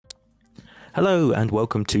Hello and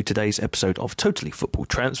welcome to today's episode of Totally Football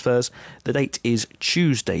Transfers. The date is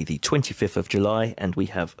Tuesday the 25th of July and we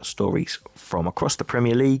have stories from across the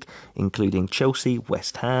Premier League including Chelsea,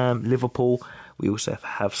 West Ham, Liverpool. We also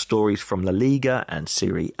have stories from La Liga and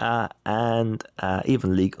Serie A and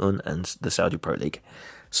even Ligue 1 and the Saudi Pro League.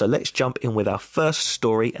 So let's jump in with our first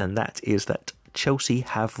story, and that is that Chelsea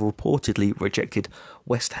have reportedly rejected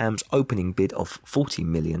West Ham's opening bid of £40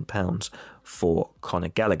 million for Conor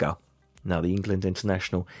Gallagher. Now, the England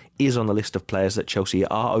international is on the list of players that Chelsea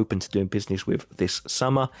are open to doing business with this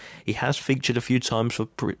summer. He has featured a few times for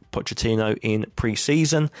Pochettino in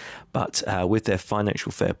pre-season, but with their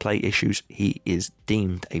financial fair play issues, he is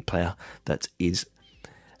deemed a player that is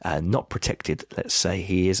not protected. Let's say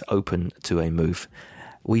he is open to a move.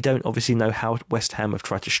 We don't obviously know how West Ham have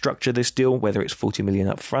tried to structure this deal, whether it's 40 million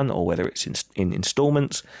up front or whether it's in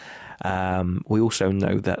instalments. We also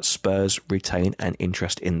know that Spurs retain an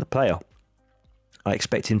interest in the player. I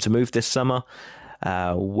expect him to move this summer.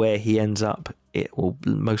 Where he ends up, it will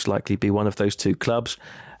most likely be one of those two clubs.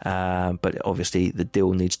 But obviously the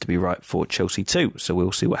deal needs to be right for Chelsea too. So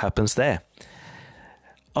we'll see what happens there.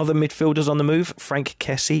 Other midfielders on the move. Frank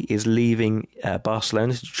Kessie is leaving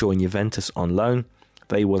Barcelona to join Juventus on loan.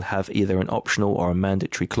 They will have either an optional or a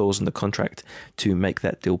mandatory clause in the contract to make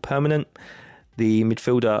that deal permanent. The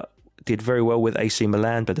midfielder did very well with AC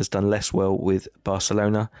Milan, but has done less well with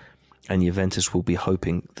Barcelona. And Juventus will be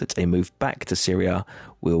hoping that a move back to Serie A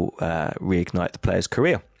will reignite the player's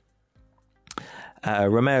career.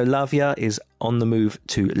 Romeo Lavia is on the move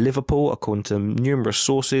to Liverpool, according to numerous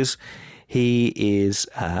sources. He is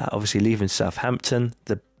obviously leaving Southampton.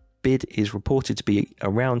 The bid is reported to be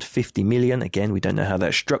around 50 million. Again, we don't know how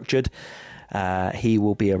that's structured. He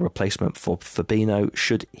will be a replacement for Fabinho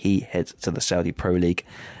should he head to the Saudi Pro League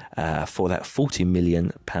for that £40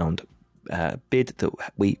 million bid that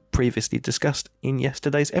we previously discussed in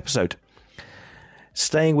yesterday's episode.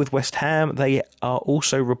 Staying with West Ham, they are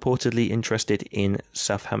also reportedly interested in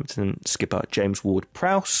Southampton skipper James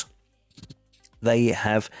Ward-Prowse. They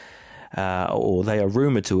have, or they are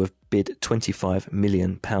rumoured to have bid £25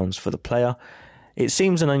 million for the player. It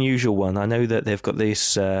seems an unusual one. I know that they've got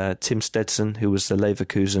this Tim Steidsen, who was the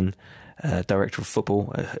Leverkusen director of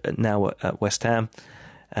football, now at West Ham.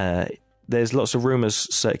 There's lots of rumours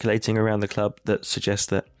circulating around the club that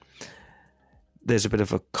suggest that there's a bit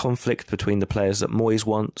of a conflict between the players that Moyes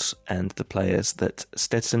wants and the players that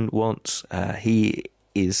Steidsen wants. He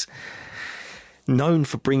is known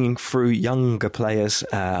for bringing through younger players,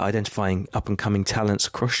 identifying up-and-coming talents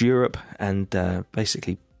across Europe and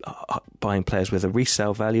basically buying players with a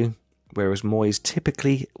resale value, whereas Moyes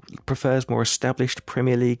typically prefers more established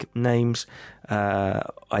Premier League names,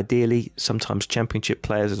 ideally sometimes Championship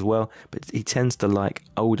players as well, but he tends to like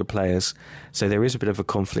older players. So there is a bit of a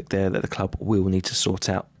conflict there that the club will need to sort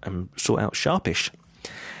out sharpish.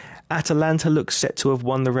 Atalanta looks set to have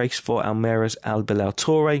won the race for Almería's Bilal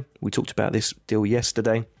Touré. We talked about this deal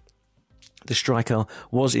yesterday. The striker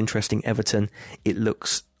was interesting Everton. It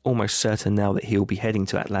looks almost certain now that he'll be heading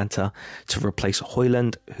to Atlanta to replace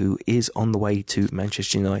Hojbjerg, who is on the way to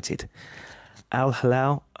Manchester United. Al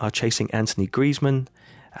Hilal are chasing Anthony Griezmann.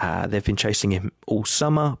 They've been chasing him all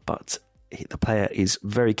summer, but the player is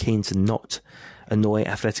very keen to not annoy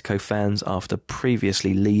Atletico fans after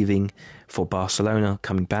previously leaving for Barcelona,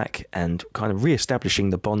 coming back and kind of re-establishing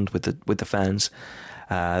the bond with the fans.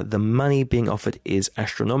 The money being offered is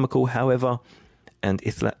astronomical, however, and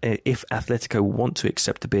if Atletico want to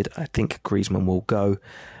accept the bid, I think Griezmann will go.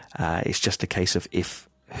 It's just a case of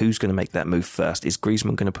who's going to make that move first. Is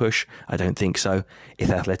Griezmann going to push? I don't think so. If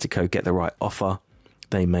Atletico get the right offer,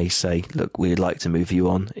 they may say, look, we'd like to move you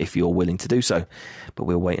on if you're willing to do so. But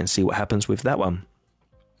we'll wait and see what happens with that one.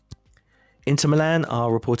 Inter Milan are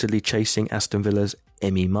reportedly chasing Aston Villa's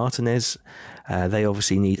Emi Martinez. They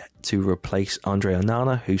obviously need to replace Andre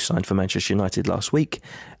Onana, who signed for Manchester United last week,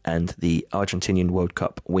 and the Argentinian World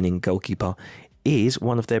Cup winning goalkeeper is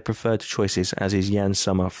one of their preferred choices, as is Jan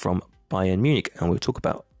Sommer from Bayern Munich, and we'll talk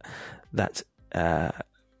about that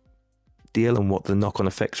deal and what the knock-on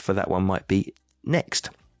effects for that one might be next.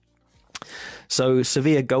 So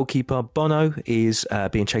Sevilla goalkeeper Bono is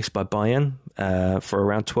being chased by Bayern for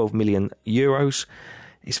around 12 million euros.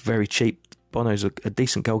 It's very cheap. Bono's a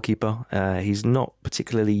decent goalkeeper. He's not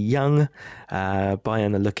particularly young.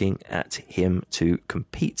 Bayern are looking at him to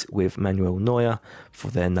compete with Manuel Neuer for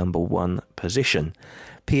their number one position.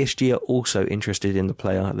 PSG are also interested in the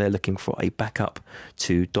player. They're looking for a backup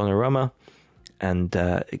to Donnarumma and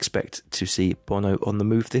expect to see Bono on the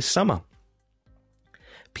move this summer.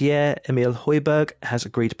 Pierre-Emile Hojbjerg has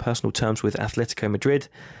agreed personal terms with Atletico Madrid.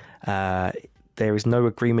 There is no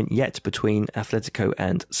agreement yet between Atletico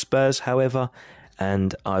and Spurs, however,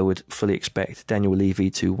 and I would fully expect Daniel Levy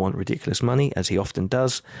to want ridiculous money, as he often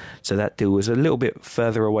does. So that deal was a little bit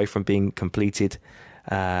further away from being completed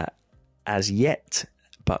as yet,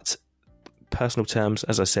 but personal terms,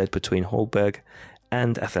 as I said, between Hojbjerg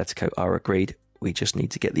and Atletico are agreed. We just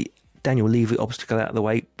need to get the Daniel Levy obstacle out of the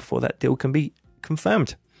way before that deal can be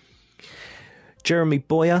confirmed. Jeremy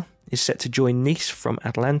Boyer is set to join Nice from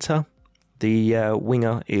Atlanta. The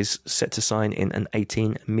winger is set to sign in an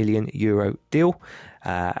 €18 million deal.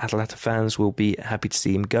 Atlanta fans will be happy to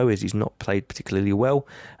see him go, as he's not played particularly well,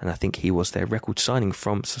 and I think he was their record signing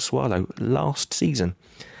from Sassuolo last season.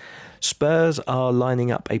 Spurs are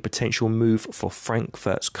lining up a potential move for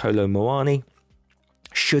Frankfurt's Kolo Muani.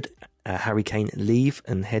 Should Harry Kane leave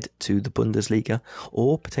and head to the Bundesliga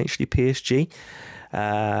or potentially PSG?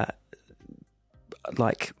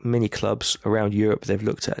 Like many clubs around Europe, they've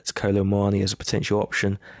looked at Kolo Muani as a potential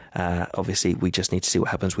option. Obviously, we just need to see what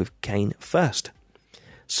happens with Kane first.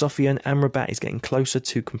 Sofian Amrabat is getting closer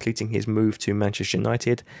to completing his move to Manchester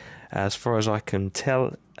United. As far as I can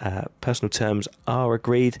tell, personal terms are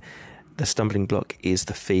agreed. The stumbling block is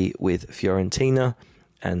the fee with Fiorentina.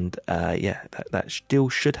 And that deal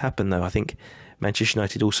should happen, though. I think Manchester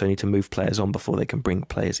United also need to move players on before they can bring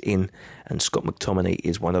players in. And Scott McTominay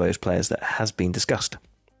is one of those players that has been discussed.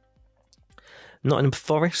 Nottingham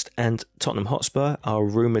Forest and Tottenham Hotspur are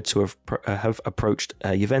rumoured to have approached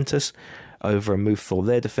Juventus over a move for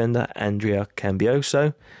their defender, Andrea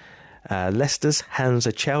Cambioso. Leicester's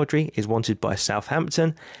Hansa Chowdhury is wanted by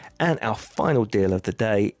Southampton. And our final deal of the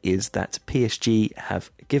day is that PSG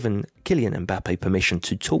have given Kylian Mbappe permission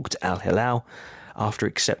to talk to Al Hilal after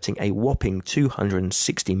accepting a whopping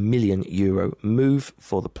 €260 million move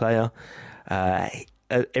for the player.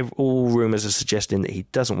 All rumours are suggesting that he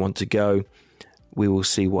doesn't want to go. We will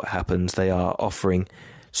see what happens. They are offering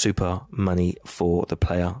super money for the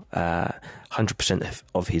player, 100%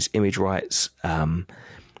 of his image rights,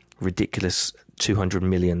 ridiculous 200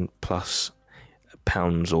 million plus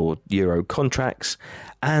pounds or euro contracts,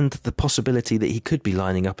 and the possibility that he could be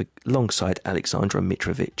lining up alongside Aleksandar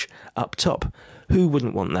Mitrovic up top. Who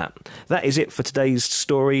wouldn't want that? That is it for today's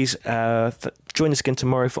stories. Join us again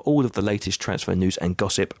tomorrow for all of the latest transfer news and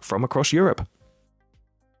gossip from across Europe.